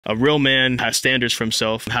A real man has standards for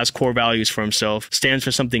himself, has core values for himself, stands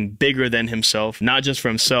for something bigger than himself, not just for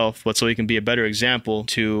himself, but so he can be a better example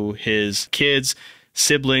to his kids,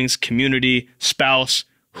 siblings, community, spouse,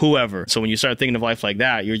 whoever. So when you start thinking of life like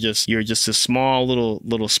that, you're just a small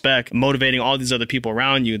little speck motivating all these other people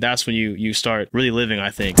around you. That's when you start really living, I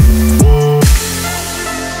think.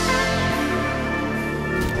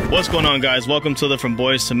 What's going on, guys? Welcome to the From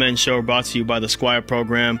Boys to Men show, brought to you by the Squire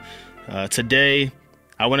Program. Today,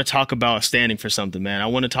 I want to talk about standing for something, man. I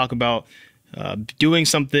want to talk about doing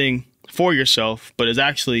something for yourself, but it's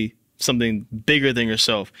actually something bigger than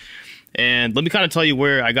yourself. And let me kind of tell you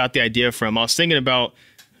where I got the idea from. I was thinking about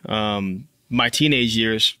my teenage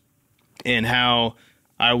years and how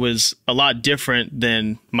I was a lot different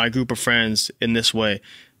than my group of friends in this way.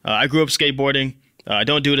 I grew up skateboarding. I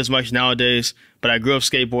don't do it as much nowadays, but I grew up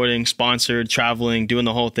skateboarding, sponsored, traveling, doing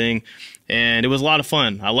the whole thing. And it was a lot of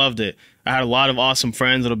fun. I loved it. I had a lot of awesome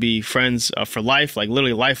friends that'll be friends for life, like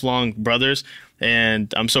literally lifelong brothers.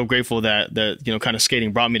 And I'm so grateful that kind of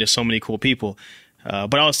skating brought me to so many cool people.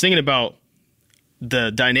 But I was thinking about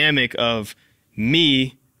the dynamic of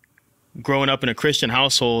me growing up in a Christian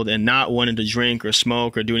household and not wanting to drink or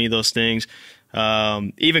smoke or do any of those things.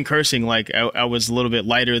 Even cursing, like I was a little bit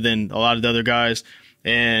lighter than a lot of the other guys,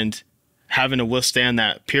 and having to withstand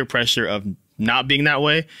that peer pressure of not being that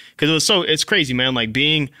way. Because it's crazy, man. Like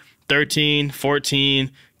being 13,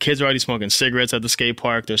 14, kids are already smoking cigarettes at the skate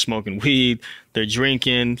park. They're smoking weed. They're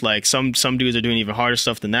drinking. Like some dudes are doing even harder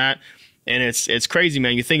stuff than that. And it's crazy,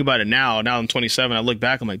 man. You think about it now. Now I'm 27. I look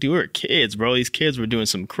back. I'm like, dude, we were kids, bro. These kids were doing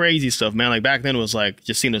some crazy stuff, man. Like back then it was like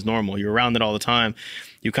just seen as normal. You're around it all the time.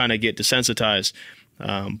 You kind of get desensitized.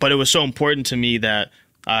 But it was so important to me that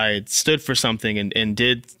I stood for something and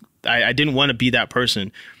I didn't want to be that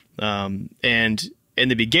person. And in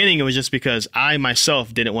the beginning, it was just because I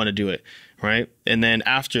myself didn't want to do it, right? And then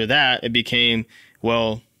after that, it became,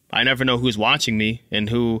 well, I never know who's watching me and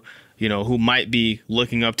who might be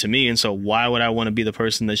looking up to me. And so why would I want to be the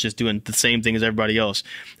person that's just doing the same thing as everybody else?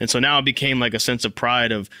 And so now it became like a sense of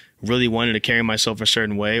pride of really wanting to carry myself a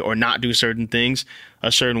certain way or not do certain things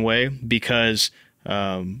a certain way because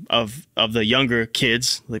of the younger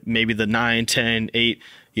kids, like maybe the 9, 10, 8,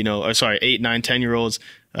 8, 9, 10-year-olds,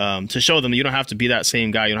 to show them you don't have to be that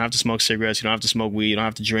same guy. You don't have to smoke cigarettes. You don't have to smoke weed. You don't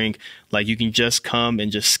have to drink. Like you can just come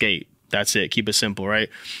and just skate. That's it. Keep it simple, right?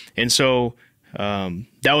 And so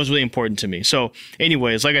that was really important to me. So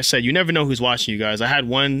anyways, like I said, you never know who's watching you guys. I had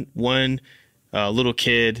one little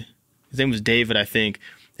kid. His name was David, I think.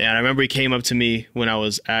 And I remember he came up to me when I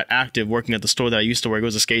was active working at the store that I used to work. It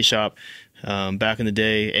was a skate shop back in the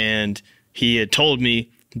day. And he had told me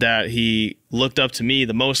that he looked up to me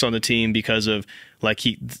the most on the team because of like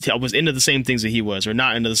I was into the same things that he was, or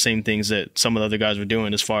not into the same things that some of the other guys were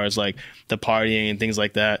doing as far as like the partying and things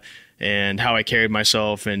like that, and how I carried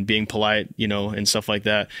myself and being polite, and stuff like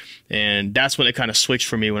that. And that's when it kind of switched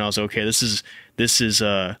for me when I was, okay, this is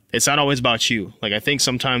it's not always about you. Like I think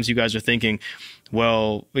sometimes you guys are thinking,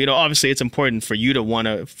 well, obviously it's important for you to want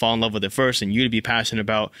to fall in love with it first and you to be passionate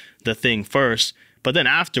about the thing first. But then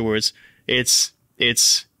afterwards, it's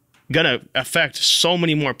gonna affect so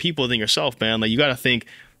many more people than yourself, man. Like you got to think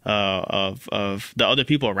of the other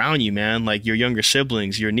people around you, man. Like your younger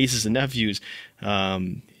siblings, your nieces and nephews,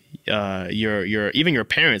 even your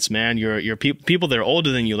parents, man. Your people that are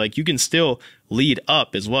older than you. Like you can still lead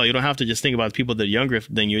up as well. You don't have to just think about people that are younger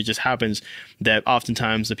than you. It just happens that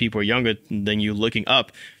oftentimes the people are younger than you looking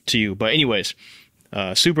up to you. But anyways,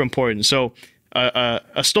 super important. So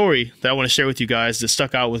a story that I want to share with you guys that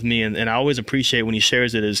stuck out with me, and I always appreciate when he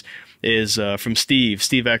shares it, is from Steve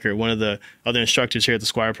Eckert, one of the other instructors here at the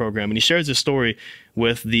Squire Program. And he shares this story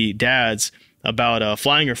with the dads about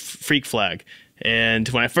flying a freak flag. And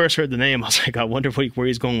when I first heard the name, I was like, I wonder where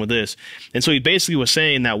he's going with this. And so he basically was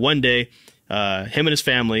saying that one day, him and his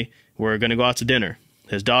family were going to go out to dinner.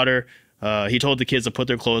 His daughter, he told the kids to put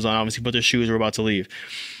their clothes on, obviously put their shoes, were about to leave.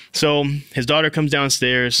 So his daughter comes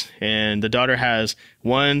downstairs, and the daughter has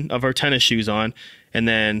one of her tennis shoes on, and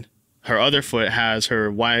then her other foot has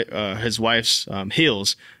his wife's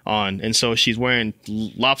heels on. And so she's wearing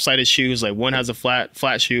lopsided shoes. Like one has a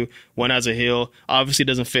flat shoe, one has a heel. Obviously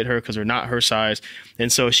doesn't fit her because they're not her size.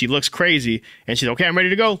 And so she looks crazy, and she's okay, I'm ready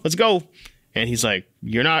to go. Let's go. And he's like,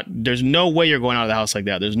 there's no way you're going out of the house like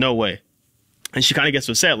that. There's no way. And she kind of gets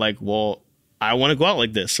upset, like, well, I want to go out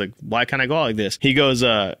like this. Like, why can't I go out like this? He goes,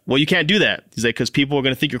 well, you can't do that. He's like, because people are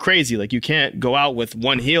going to think you're crazy. Like, you can't go out with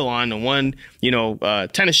one heel on and one,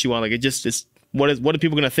 tennis shoe on. Like, what are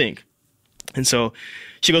people going to think? And so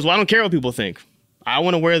she goes, well, I don't care what people think. I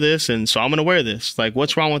want to wear this, and so I'm going to wear this. Like,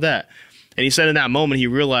 what's wrong with that? And he said in that moment, he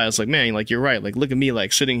realized, like, man, like, you're right. Like, look at me,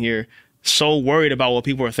 like, sitting here so worried about what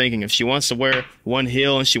people are thinking. If she wants to wear one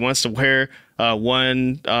heel and she wants to wear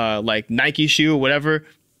one like Nike shoe or whatever,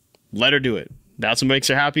 let her do it. That's what makes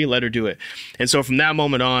her happy. Let her do it. And so from that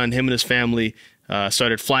moment on, him and his family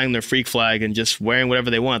started flying their freak flag and just wearing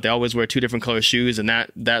whatever they want. They always wear 2 different color shoes, and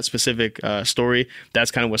that specific story,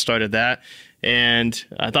 that's kind of what started that. And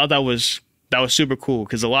I thought that was super cool,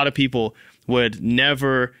 because a lot of people would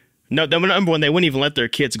never. No, number one, they wouldn't even let their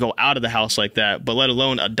kids go out of the house like that, but let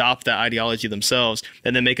alone adopt that ideology themselves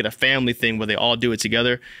and then make it a family thing where they all do it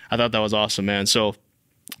together. I thought that was awesome, man. So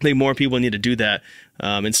I think more people need to do that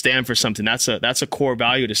and stand for something. That's a core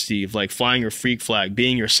value to Steve, like flying your freak flag,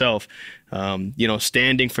 being yourself, you know,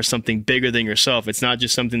 standing for something bigger than yourself. It's not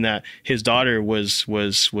just something that his daughter was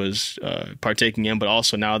partaking in, but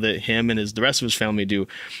also now that him and the rest of his family do.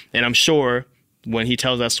 And I'm sure when he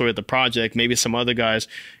tells that story at the project, maybe some other guys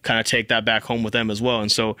kind of take that back home with them as well.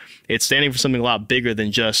 And so it's standing for something a lot bigger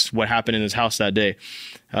than just what happened in his house that day.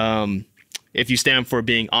 If you stand for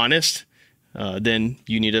being honest, then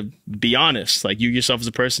you need to be honest. Like, you yourself as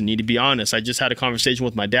a person need to be honest. I just had a conversation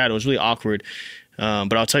with my dad. It was really awkward.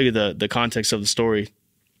 But I'll tell you the context of the story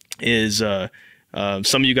is,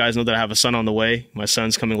 some of you guys know that I have a son on the way. My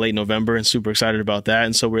son's coming late November, and super excited about that.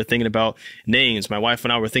 And so we're thinking about names. My wife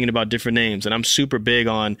and I were thinking about different names, and I'm super big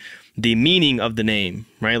on the meaning of the name,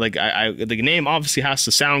 right? Like, the name obviously has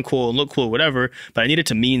to sound cool and look cool, whatever, but I need it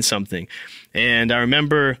to mean something. And I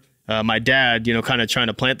remember my dad, you know, kind of trying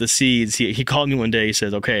to plant the seeds. He called me one day. He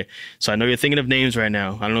says, okay, so I know you're thinking of names right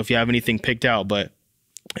now. I don't know if you have anything picked out, but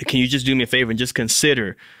can you just do me a favor and just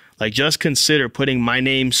consider putting my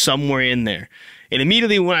name somewhere in there? And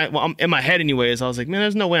immediately I'm in my head anyways, I was like, man,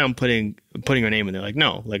 there's no way I'm putting her name in there. Like,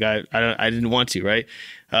 no, like I didn't want to, right?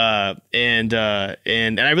 And I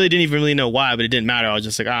really didn't even really know why, but it didn't matter. I was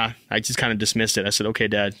just like, I just kind of dismissed it. I said, okay,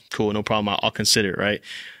 Dad, cool, no problem. I'll consider it, right?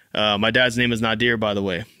 My dad's name is Nadir, by the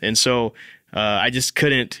way. And so I just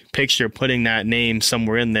couldn't picture putting that name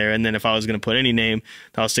somewhere in there. And then if I was going to put any name,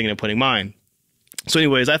 I was thinking of putting mine. So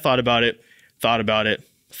anyways, I thought about it.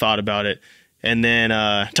 And then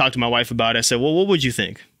talked to my wife about it. I said, well, what would you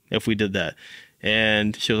think if we did that?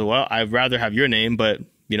 And she was like, well, I'd rather have your name, but,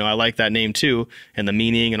 you know, I like that name too, and the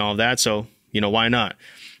meaning and all of that. So, you know, why not?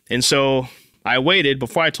 And so I waited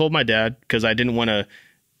before I told my dad, because I wanted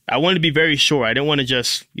to be very sure. I didn't want to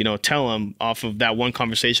just, you know, tell him off of that one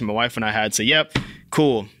conversation my wife and I had, say, yep,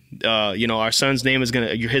 cool. You know, our son's name is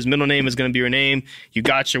his middle name is going to be your name. You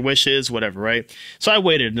got your wishes, whatever, right? So I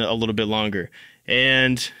waited a little bit longer.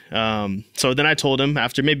 And so then I told him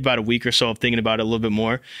after maybe about a week or so of thinking about it a little bit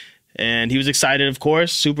more. And he was excited, of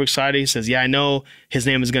course, super excited. He says, yeah, I know his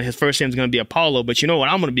first name is going to be Apollo, but you know what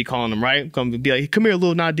I'm going to be calling him, right? I'm going to be like, come here,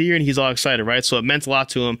 little Nadir. And he's all excited, right? So it meant a lot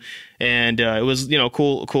to him. And it was, you know,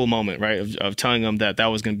 cool moment, right? Of telling him that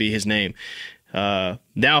was going to be his name.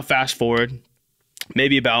 Now, fast forward,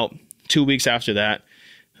 maybe about 2 weeks after that.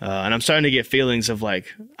 And I'm starting to get feelings of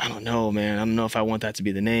like, I don't know, man. I don't know if I want that to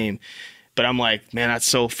be the name. But I'm like, man, that's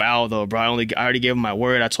so foul though, bro. I already gave him my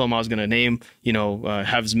word. I told him I was going to name, you know,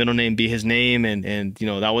 have his middle name be his name. And, you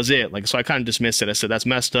know, that was it. Like, so I kind of dismissed it. I said, that's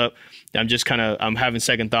messed up. I'm having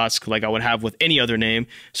second thoughts like I would have with any other name.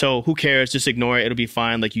 So who cares? Just ignore it. It'll be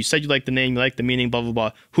fine. Like, you said you like the name, you like the meaning, blah, blah,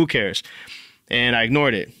 blah. Who cares? And I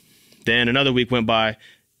ignored it. Then another week went by.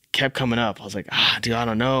 Kept coming up. I was like, dude, I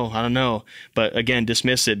don't know. But again,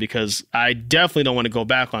 dismiss it, because I definitely don't want to go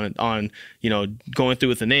back on, you know, going through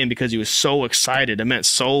with the name, because he was so excited. It meant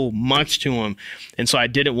so much to him. And so I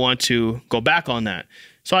didn't want to go back on that.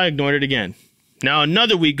 So I ignored it again. Now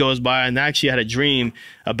another week goes by, and I actually had a dream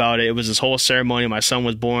about it. It was this whole ceremony. My son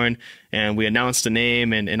was born, and we announced the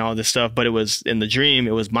name and all this stuff. But it was, in the dream,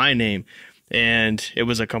 it was my name. And it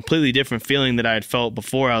was a completely different feeling that I had felt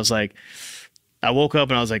before. I was like, I woke up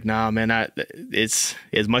and I was like, nah, man, it's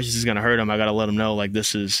as much as it's going to hurt him, I got to let him know, like,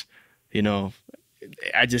 this is, you know,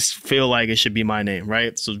 I just feel like it should be my name,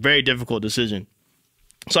 right? So it's a very difficult decision.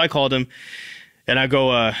 So I called him and I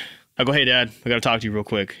go, hey, Dad, I got to talk to you real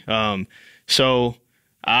quick. So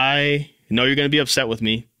I know you're going to be upset with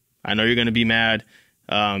me. I know you're going to be mad.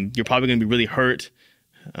 You're probably going to be really hurt.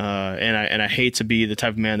 And I hate to be the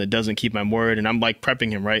type of man that doesn't keep my word. And I'm like prepping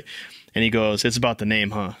him, right? And he goes, it's about the name,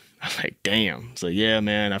 huh? I'm like, damn. It's like, yeah,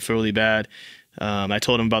 man, I feel really bad. I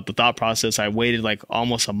told him about the thought process. I waited like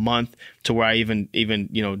almost a month to where I even,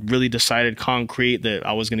 you know, really decided concrete that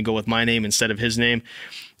I was going to go with my name instead of his name.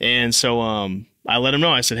 And so, I let him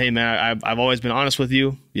know. I said, hey, man, I've always been honest with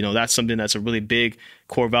you. You know, that's something that's a really big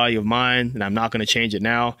core value of mine, and I'm not going to change it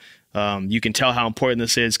now. You can tell how important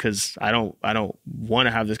this is because I don't want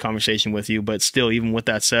to have this conversation with you, but still, even with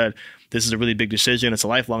that said, this is a really big decision. It's a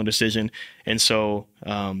lifelong decision. And so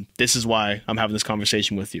this is why I'm having this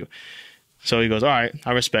conversation with you. So he goes, all right,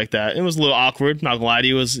 I respect that. It was a little awkward. Not gonna lie to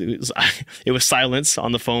you. It was silence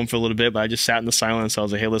on the phone for a little bit, but I just sat in the silence. I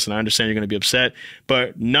was like, hey, listen, I understand you're going to be upset,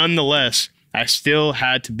 but nonetheless, I still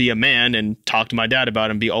had to be a man and talk to my dad about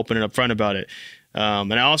it and be open and upfront about it.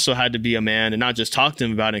 And I also had to be a man and not just talk to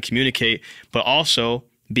him about it and communicate, but also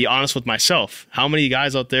be honest with myself. How many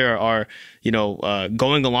guys out there are,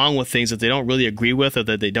 going along with things that they don't really agree with or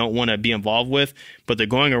that they don't want to be involved with, but they're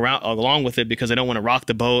going along with it because they don't want to rock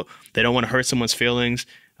the boat. They don't want to hurt someone's feelings.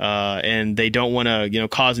 And they don't want to,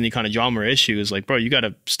 cause any kind of drama or issues. Like, bro, you got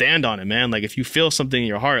to stand on it, man. Like, if you feel something in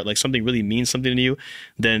your heart, like something really means something to you,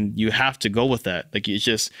 then you have to go with that. Like,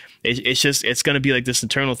 it's going to be like this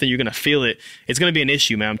internal thing. You're going to feel it. It's going to be an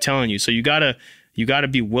issue, man. I'm telling you. So you gotta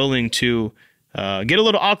be willing to, get a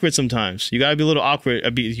little awkward sometimes. You gotta be a little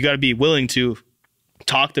awkward. You gotta be willing to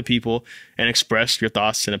talk to people and express your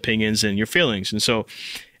thoughts and opinions and your feelings. And so,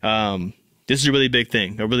 this is a really big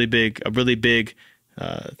thing, a really big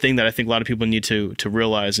thing that I think a lot of people need to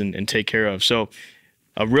realize and take care of. So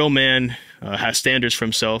a real man has standards for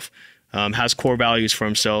himself, has core values for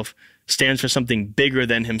himself, stands for something bigger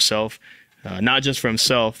than himself, not just for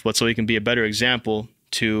himself, but so he can be a better example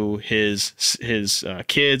to his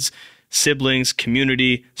kids, siblings,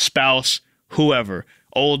 community, spouse, whoever,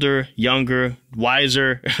 older, younger,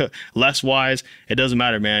 wiser, less wise. It doesn't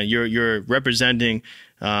matter, man. You're representing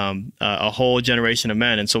a whole generation of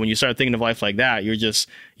men. And so when you start thinking of life like that, you're just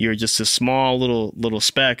a small little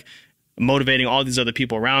speck motivating all these other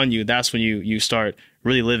people around you. That's when you start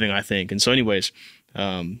really living, I think. And so anyways,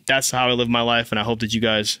 that's how I live my life. And I hope that you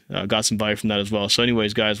guys got some value from that as well. So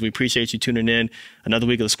anyways, guys, we appreciate you tuning in. Another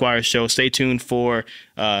week of the Squire Show. Stay tuned for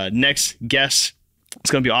next guests. It's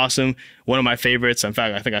going to be awesome. One of my favorites. In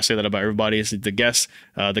fact, I think I say that about everybody is the guests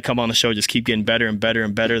that come on the show just keep getting better and better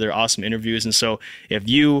and better. They're awesome interviews. And so if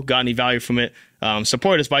you got any value from it,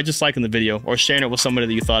 support us by just liking the video or sharing it with somebody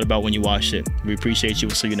that you thought about when you watched it. We appreciate you.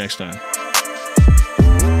 We'll see you next time.